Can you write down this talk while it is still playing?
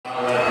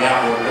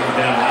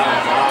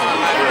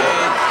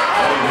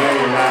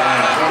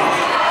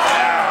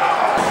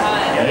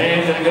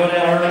to go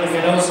down early to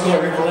get no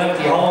score here for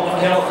Lefty Home in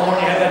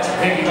California. How about you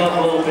pick him up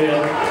a little bit?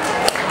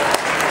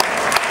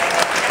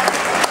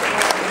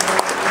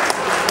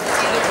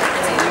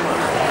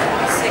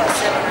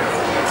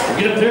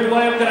 Get up there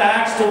way up to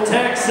Axtell,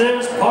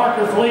 Texas,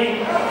 Parker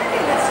Fleet.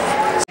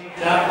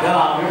 Here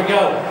we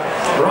go.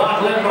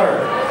 Rod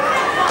Lindbergh.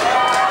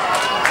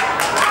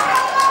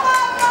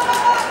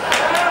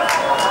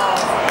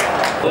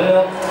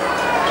 Well,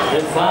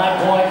 at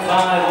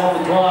 5.5 on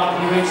the clock,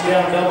 he reached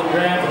down double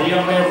grab for the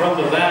young man from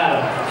Nevada.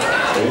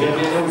 There's going to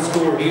be no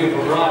score here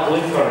for Rod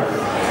Lindbergh.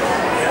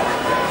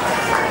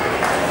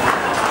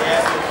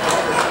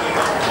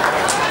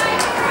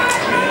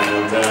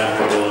 Time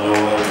for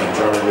Illinois and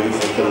Charlie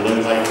Lisa to the New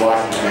Lake,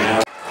 Washington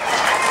now.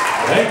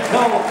 Hey,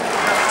 go,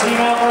 Team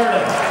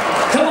Alberta.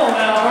 Come on,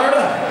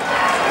 Alberta.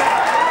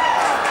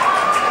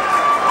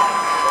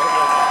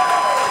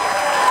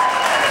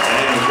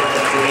 And we get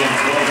the win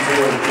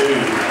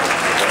 22-02.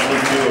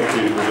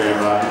 22-02 for Graham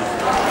Rogers.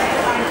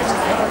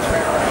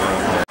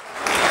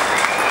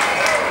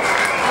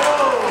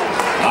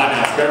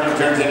 Now Sherman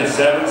turns into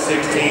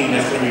 7-16.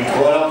 That's going to be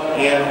 12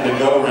 in the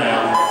go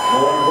round.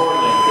 More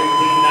importantly,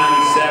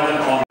 1597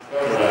 on the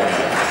photo right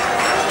now.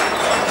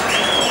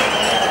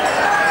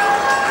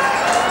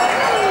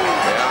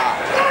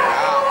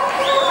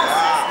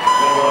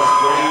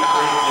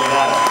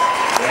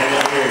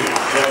 Daniel Geary,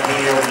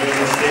 17-year-old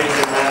Union State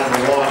in round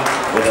number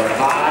 1 with a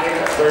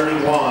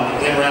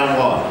 5.31 in round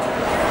 1.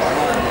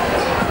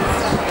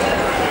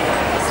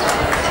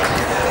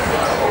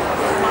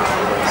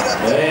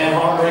 And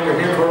heartbreaker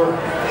here for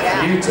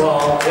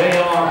Utah. They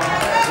are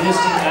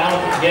listing out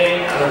of the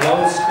gate for no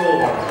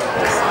score.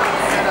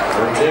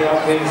 For J.R.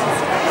 Kingsley.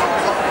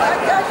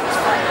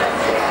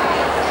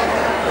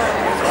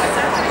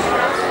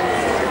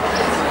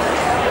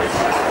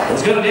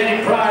 Let's go to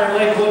Danny Pryor,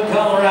 Lakewood,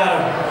 Colorado.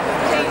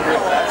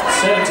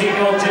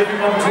 17-year-old junior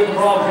number 2 the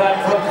ball guy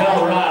from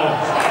Colorado.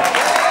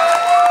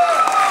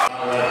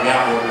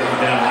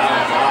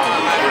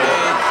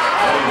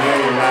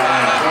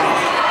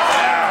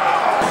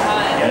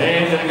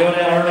 And going to go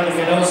down early to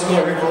get no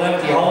score here for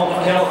Lefty Home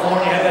in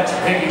California. How about you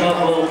pick him up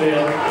a little bit?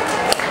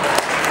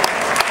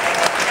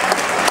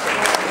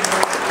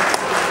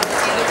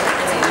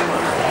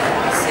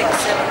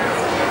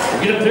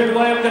 Get up there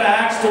way up to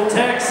Axtell,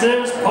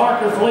 Texas,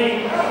 Parker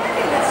Fleet.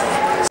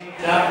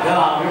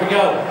 Here we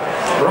go.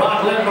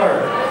 Rod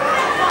Lindbergh.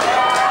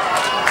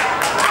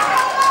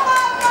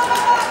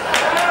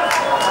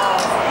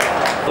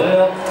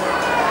 Well,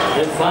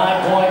 at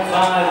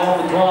 5.5 on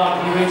the clock,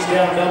 he reached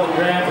down double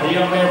grab for the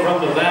young man from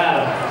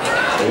Nevada.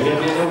 There's going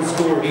to be no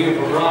score here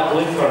for Rod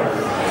Lindbergh.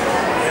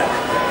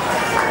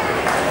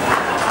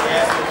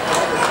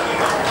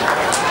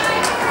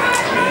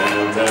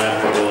 Time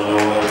for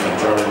Illinois and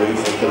Charlie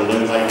Lisa to the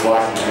New Lake,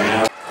 Washington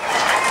now.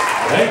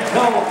 Hey,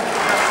 go,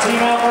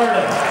 Team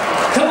Alberta.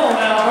 Come on,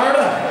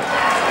 Alberta.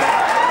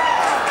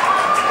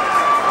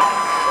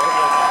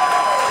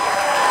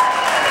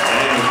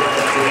 And we get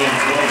the win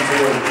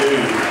 22-02.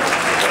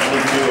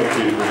 22-02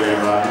 for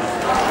Graham Rogers.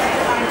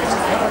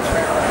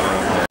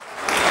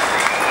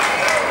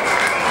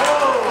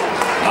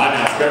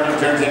 Now Sherman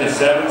turns into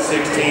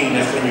 7-16.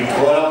 That's going to be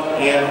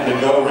 12 in the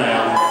go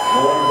round.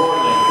 More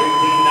importantly,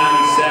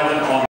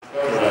 1597 on the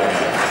photo right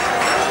now.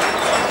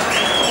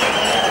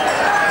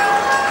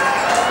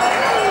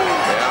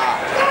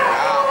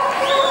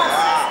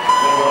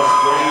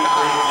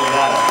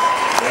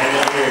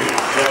 Daniel Geary,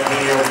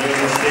 17-year-old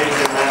Union State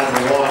in round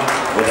number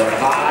 1 with a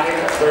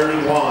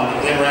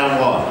 5.31 in round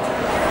 1.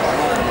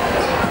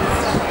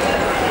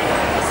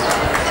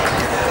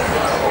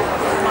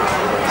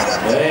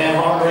 And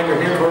heartbreaker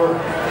here for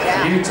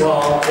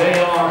Utah. They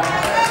are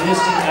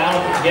listing out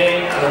of the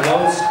gate for no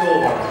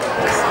score.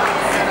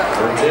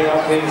 For J.R.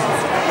 Kingsley.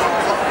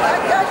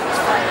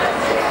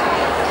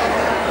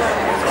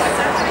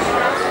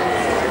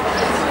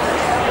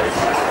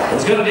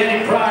 Let's go to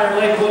Danny Pryor,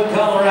 Lakewood,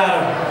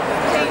 Colorado.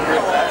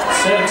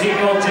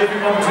 17-year-old junior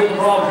number 2 the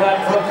ball guy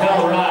from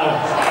Colorado.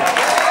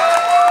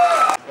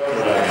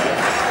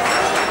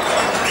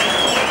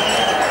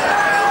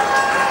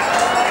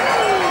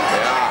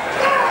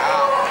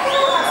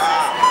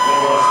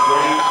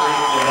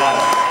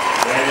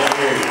 Daniel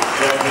Geary,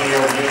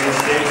 17-year-old Union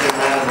State in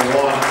round number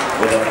 1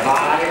 with a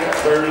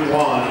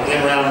 5.31 in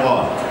round 1.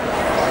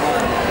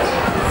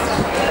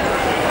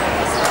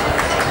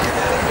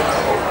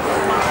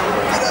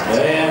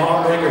 And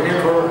heartbreaker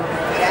here for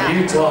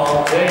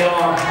Utah. They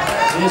are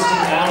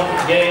listing out of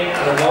the gate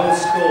for no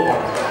score.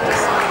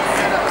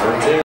 For